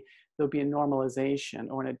anxiety, there'll be a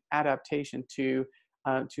normalization or an adaptation to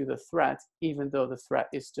the threat, even though the threat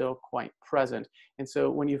is still quite present. And so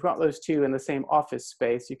when you've got those two in the same office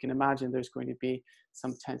space, you can imagine there's going to be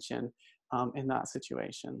some tension in that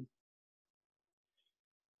situation.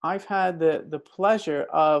 I've had the pleasure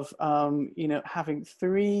of you know, having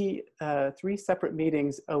three separate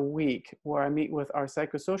meetings a week where I meet with our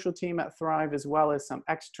psychosocial team at Thrive, as well as some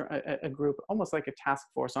a group, almost like a task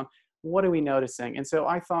force, on what are we noticing. And so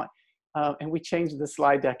I thought, and we change the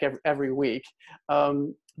slide deck every week,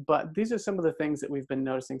 but these are some of the things that we've been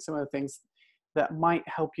noticing, some of the things that might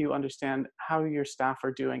help you understand how your staff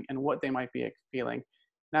are doing and what they might be feeling.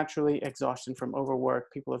 Naturally, exhaustion from overwork,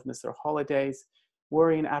 people have missed their holidays,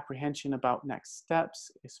 worry and apprehension about next steps,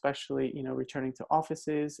 especially, you know, returning to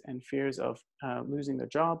offices, and fears of losing their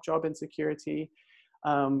job insecurity,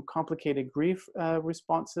 complicated grief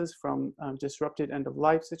responses from disrupted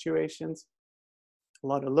end-of-life situations, a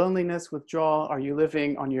lot of loneliness, withdrawal. Are you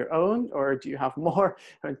living on your own, or do you have more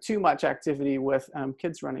or too much activity with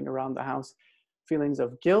kids running around the house? Feelings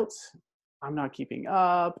of guilt. I'm not keeping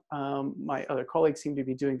up. My other colleagues seem to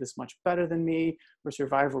be doing this much better than me. Or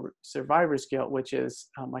survivor's guilt, which is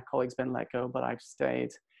my colleague's been let go, but I've stayed.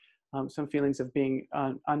 Some feelings of being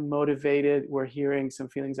unmotivated. We're hearing some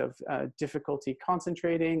feelings of difficulty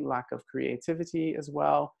concentrating, lack of creativity as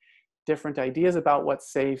well, different ideas about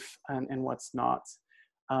what's safe and what's not,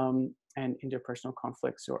 and interpersonal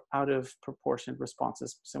conflicts or out of proportion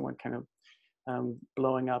responses. Someone kind of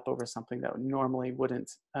blowing up over something that normally wouldn't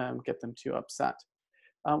get them too upset.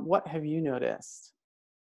 What have you noticed?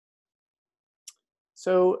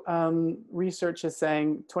 So research is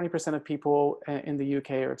saying 20% of people in the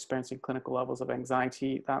UK are experiencing clinical levels of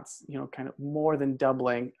anxiety. That's, you know, kind of more than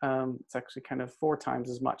doubling. It's actually kind of 4 times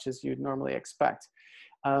as much as you'd normally expect.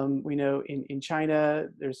 We know in China,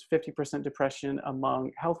 there's 50% depression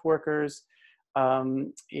among health workers.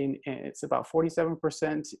 It's about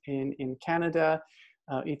 47% in Canada.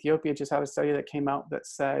 Ethiopia just had a study that came out that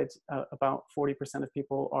said about 40% of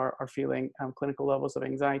people are feeling clinical levels of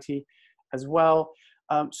anxiety as well.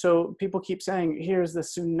 So people keep saying, here's the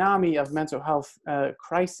tsunami of mental health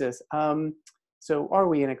crisis. So are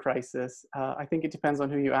we in a crisis? I think it depends on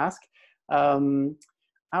who you ask.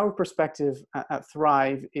 Our perspective at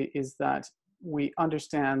Thrive is that we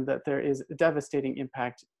understand that there is a devastating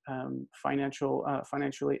impact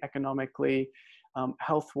financially, economically,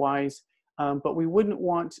 health-wise, but we wouldn't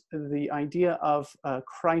want the idea of a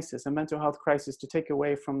crisis, a mental health crisis, to take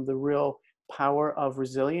away from the real power of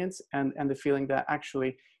resilience and the feeling that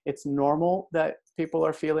actually it's normal that people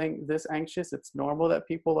are feeling this anxious. It's normal that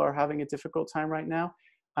people are having a difficult time right now.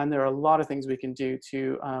 And there are a lot of things we can do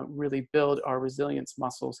to really build our resilience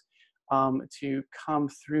muscles to come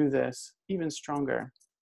through this even stronger.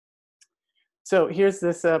 So here's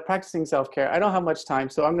this practicing self-care. I don't have much time,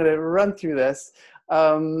 so I'm going to run through this.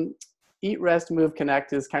 Eat, rest, move,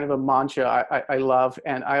 connect is kind of a mantra I love.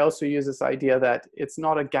 And I also use this idea that it's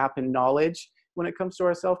not a gap in knowledge when it comes to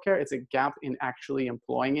our self-care. It's a gap in actually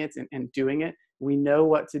employing it and doing it. We know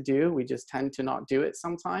what to do. We just tend to not do it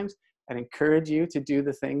sometimes. I'd encourage you to do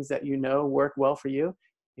the things that you know work well for you.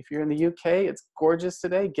 If you're in the UK, it's gorgeous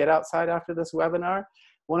today. Get outside after this webinar.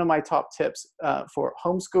 One of my top tips for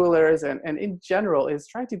homeschoolers and in general is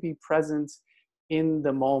try to be present in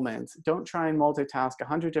the moment. Don't try and multitask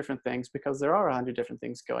 100 different things, because there are 100 different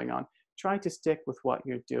things going on. Try to stick with what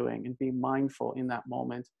you're doing and be mindful in that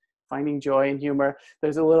moment. Finding joy and humor.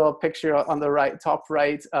 There's a little picture on the right, top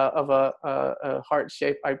right, of a heart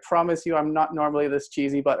shape. I promise you, I'm not normally this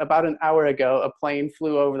cheesy, but about an hour ago, a plane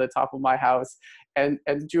flew over the top of my house and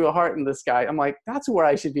drew a heart in the sky. I'm like, that's where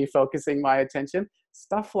I should be focusing my attention.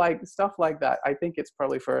 Stuff like that. I think it's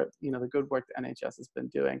probably for the good work the NHS has been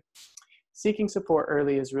doing. Seeking support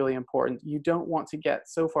early is really important. You don't want to get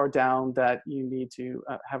so far down that you need to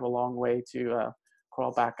have a long way to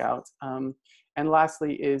crawl back out. And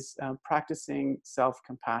lastly is practicing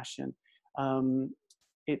self-compassion.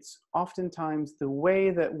 It's oftentimes the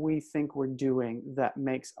way that we think we're doing that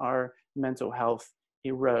makes our mental health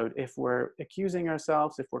erode. If we're accusing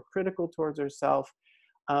ourselves, if we're critical towards ourselves,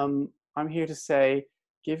 I'm here to say,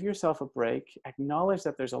 give yourself a break, acknowledge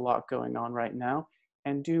that there's a lot going on right now,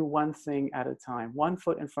 and do one thing at a time, one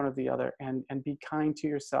foot in front of the other, and be kind to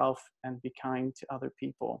yourself and be kind to other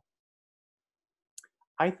people.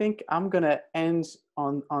 I think I'm going to end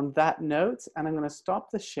on that note, and I'm going to stop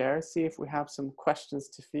the share, see if we have some questions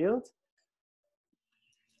to field.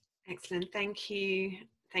 Excellent. Thank you.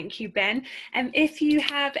 Thank you, Ben. If you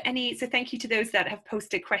have any, so thank you to those that have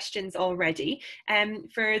posted questions already.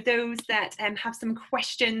 For those that have some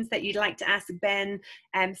questions that you'd like to ask Ben,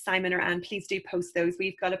 Simon or Anne, please do post those.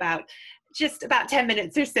 We've got just about 10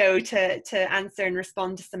 minutes or so to answer and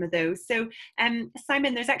respond to some of those. So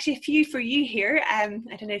Simon, there's actually a few for you here. I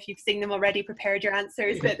don't know if you've seen them already, prepared your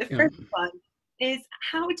answers, but the first one is,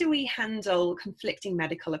 how do we handle conflicting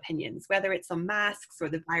medical opinions, whether it's on masks or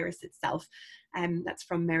the virus itself? That's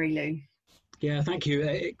from Mary Lou. Yeah, thank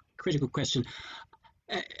you. Critical question.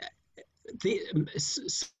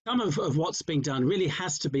 Some of what's being done really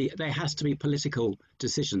has to be political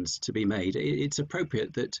decisions to be made. It's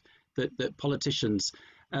appropriate that politicians,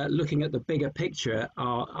 looking at the bigger picture,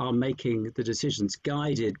 are making the decisions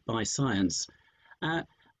guided by science. But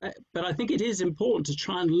I think it is important to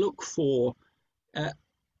try and look for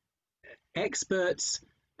experts,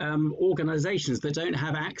 organizations that don't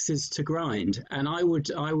have axes to grind. And I would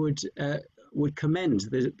commend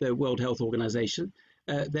the World Health Organization.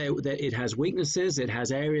 It has weaknesses, it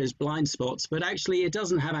has areas, blind spots, but actually it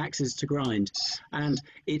doesn't have axes to grind. And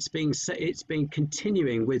it's been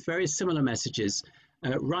continuing with very similar messages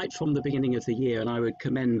right from the beginning of the year, and I would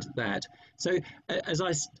commend that. So as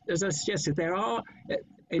I suggested, there are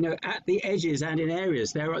at the edges and in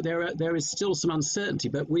areas there is still some uncertainty,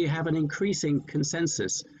 but we have an increasing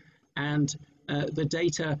consensus, and the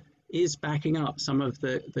data is backing up some of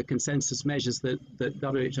the consensus measures that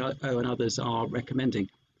WHO and others are recommending.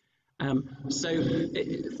 So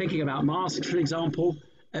thinking about masks, for example,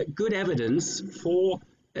 good evidence for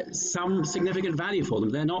some significant value for them.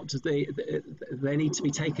 They're not, they need to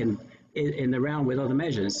be taken in the round with other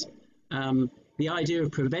measures. The idea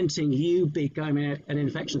of preventing you becoming an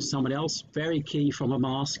infection to someone else, very key from a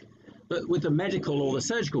mask. But with the medical or the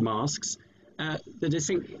surgical masks, the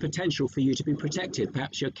distinct potential for you to be protected.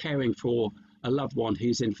 Perhaps you're caring for a loved one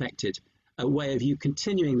who's infected, a way of you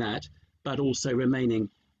continuing that, but also remaining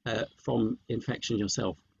from infection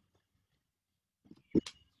yourself.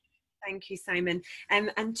 Thank you, Simon.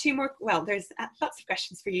 And two more, well, there's lots of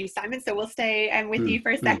questions for you, Simon, so we'll stay with you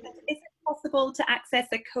for a second. Is it possible to access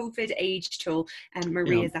a COVID age tool?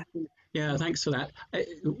 Maria's asking. Yeah, thanks for that.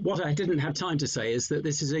 What I didn't have time to say is that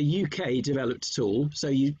this is a UK developed tool, so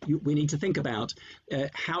we need to think about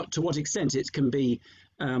to what extent it can be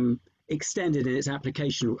extended in its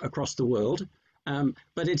application across the world.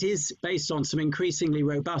 But it is based on some increasingly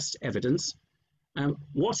robust evidence.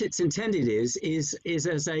 What it's intended is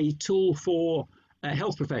as a tool for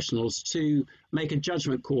health professionals to make a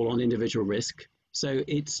judgment call on individual risk. So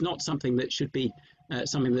it's not something that should be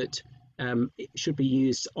it should be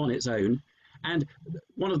used on its own. And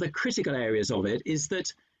one of the critical areas of it is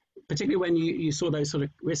that, particularly when you saw those sort of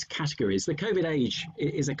risk categories, the COVID age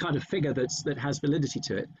is a kind of figure that has validity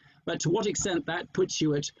to it. But to what extent that puts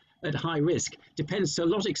you at high risk depends to a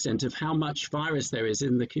lot of extent of how much virus there is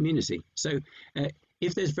in the community. So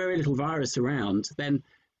if there's very little virus around, then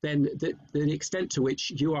then the extent to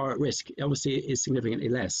which you are at risk obviously is significantly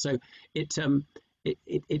less. So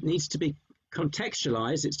it needs to be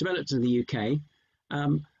contextualized. It's developed in the UK,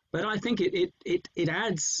 but I think it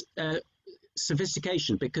adds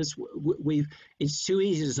sophistication, because it's too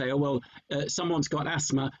easy to say, oh well, someone's got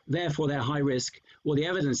asthma, therefore they're high risk. Well, the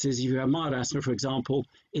evidence is if you have mild asthma, for example,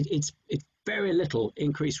 it's very little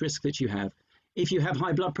increased risk that you have. If you have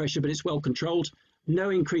high blood pressure but it's well controlled, no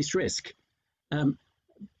increased risk.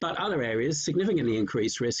 But other areas significantly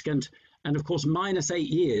increased risk, and of course -8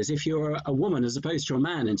 years if you're a woman as opposed to a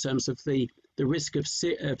man in terms of the risk of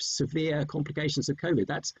severe complications of COVID.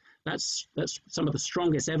 That's some of the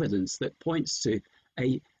strongest evidence that points to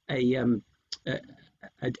a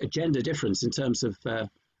gender difference in terms of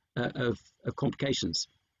complications.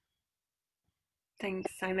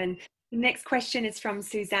 Thanks, Simon. The next question is from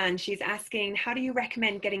Suzanne. She's asking, how do you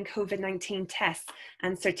recommend getting COVID-19 tests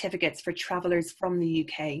and certificates for travellers from the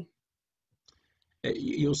UK?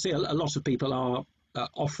 You'll see a lot of people are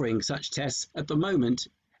offering such tests. At the moment,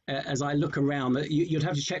 as I look around, you'd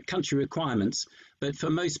have to check country requirements, but for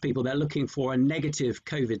most people, they're looking for a negative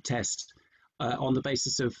COVID test on the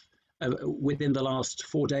basis of within the last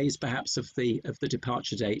 4 days, perhaps, of the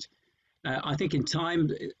departure date. I think in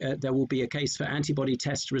time there will be a case for antibody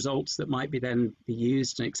test results that might then be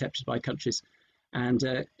used and accepted by countries, and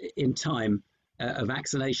in time a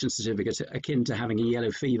vaccination certificate akin to having a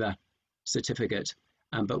yellow fever certificate,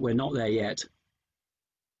 but we're not there yet.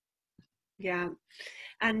 Yeah.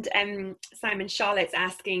 And Simon, Charlotte's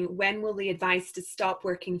asking, when will the advice to stop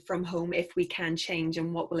working from home if we can change,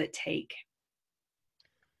 and what will it take?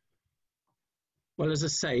 Well, as I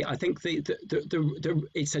say, I think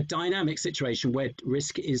it's a dynamic situation where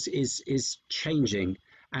risk is changing,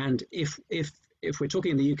 and if we're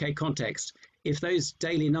talking in the UK context, if those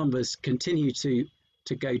daily numbers continue to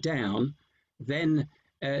go down, then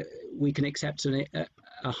we can accept a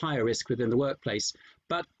higher risk within the workplace.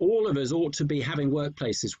 But all of us ought to be having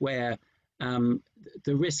workplaces where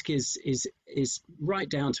the risk is right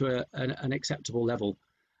down to an acceptable level.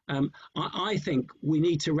 I think we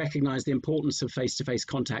need to recognise the importance of face-to-face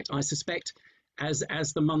contact. I suspect as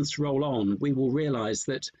the months roll on, we will realise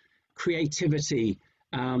that creativity,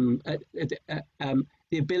 the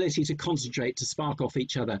ability to concentrate, to spark off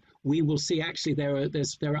each other, we will see actually there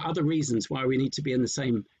are other reasons why we need to be in the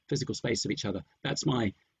same physical space of each other. That's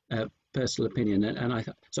my personal opinion,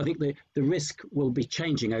 and so I think the risk will be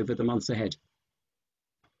changing over the months ahead.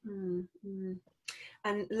 Mm-hmm.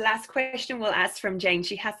 And last question we'll ask from Jane.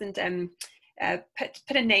 She hasn't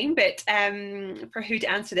put a name, but for who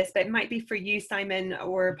to answer this, but it might be for you, Simon,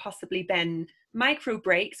 or possibly Ben. Micro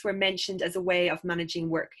breaks were mentioned as a way of managing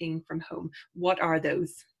working from home. What are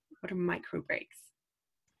those? What are micro breaks?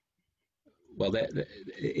 Well,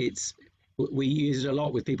 we use it a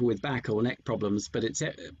lot with people with back or neck problems, but it's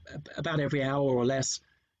about every hour or less,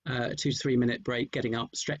 2 to 3 minute break, getting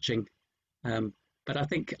up, stretching. But I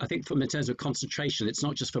think in terms of concentration, it's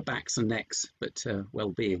not just for backs and necks, but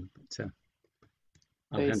well-being.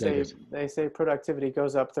 They say productivity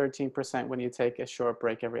goes up 13% when you take a short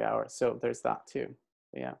break every hour. So there's that too.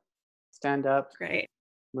 Yeah. Stand up. Great.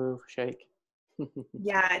 Move, shake.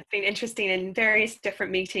 Yeah, it's been interesting in various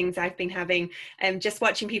different meetings I've been having, just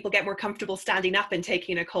watching people get more comfortable standing up and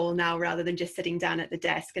taking a call now rather than just sitting down at the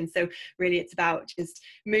desk. And so really it's about just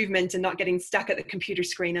movement and not getting stuck at the computer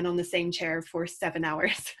screen and on the same chair for 7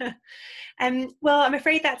 hours. Well, I'm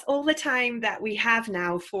afraid that's all the time that we have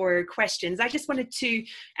now for questions. I just wanted to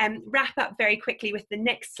wrap up very quickly with the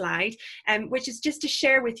next slide, which is just to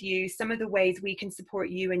share with you some of the ways we can support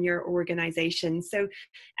you and your organization. So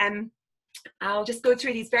I'll just go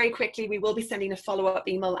through these very quickly. We will be sending a follow-up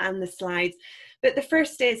email and the slides. But the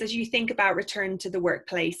first is, as you think about return to the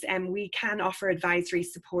workplace, we can offer advisory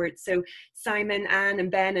support. So Simon, Anne and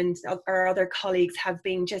Ben and our other colleagues have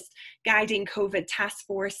been just guiding COVID task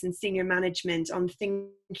force and senior management on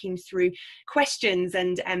thinking through questions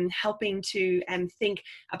and helping to think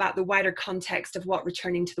about the wider context of what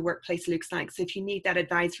returning to the workplace looks like. So if you need that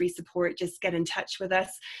advisory support, just get in touch with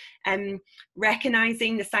us.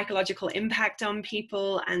 Recognizing the psychological impact on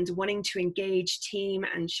people and wanting to engage team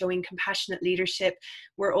and showing compassionate leadership.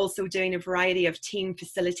 We're also doing a variety of team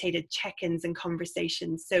facilitated check-ins and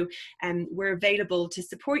conversations. So we're available to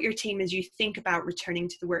support your team as you think about returning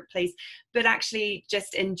to the workplace, but actually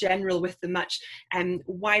just in general with the much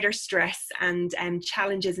wider stress and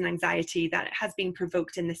challenges and anxiety that has been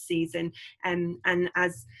provoked in this season. And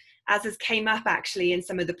as has came up actually in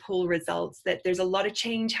some of the poll results, that there's a lot of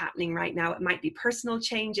change happening right now. It might be personal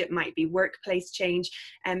change, it might be workplace change,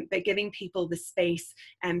 but giving people the space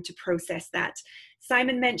to process that.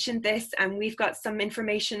 Simon mentioned this, and we've got some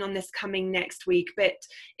information on this coming next week, but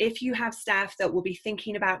if you have staff that will be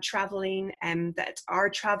thinking about traveling and that are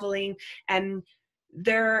traveling,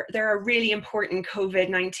 there are really important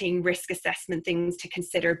COVID-19 risk assessment things to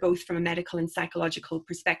consider, both from a medical and psychological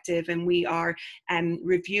perspective. And we are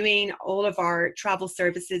reviewing all of our travel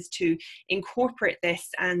services to incorporate this,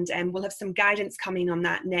 and we'll have some guidance coming on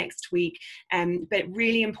that next week. But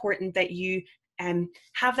really important that you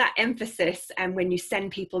have that emphasis, and when you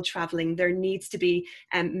send people traveling, there needs to be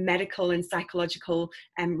medical and psychological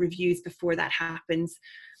reviews before that happens.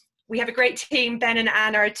 We have a great team. Ben and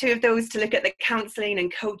Anne are two of those to look at the counselling and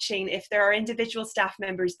coaching. If there are individual staff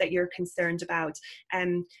members that you're concerned about,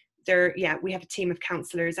 we have a team of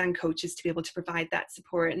counsellors and coaches to be able to provide that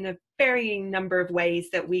support in a varying number of ways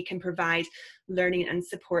that we can provide learning and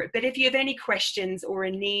support. But if you have any questions or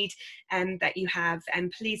a need that you have,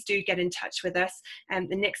 please do get in touch with us.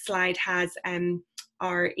 The next slide has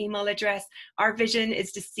our email address. Our vision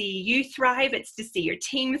is to see you thrive. It's to see your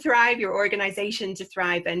team thrive, your organization to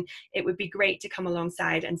thrive, and it would be great to come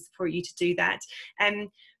alongside and support you to do that.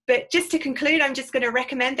 But just to conclude, I'm just going to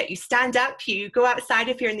recommend that you stand up, you go outside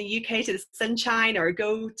if you're in the UK to the sunshine, or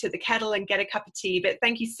go to the kettle and get a cup of tea. But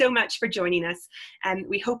thank you so much for joining us.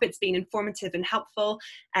 We hope it's been informative and helpful.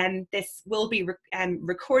 This will be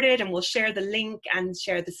recorded, and we'll share the link and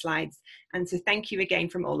share the slides. And so thank you again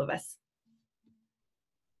from all of us.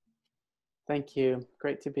 Thank you.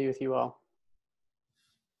 Great to be with you all.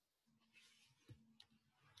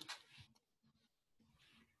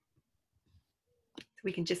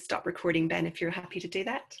 We can just stop recording, Ben, if you're happy to do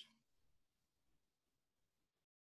that.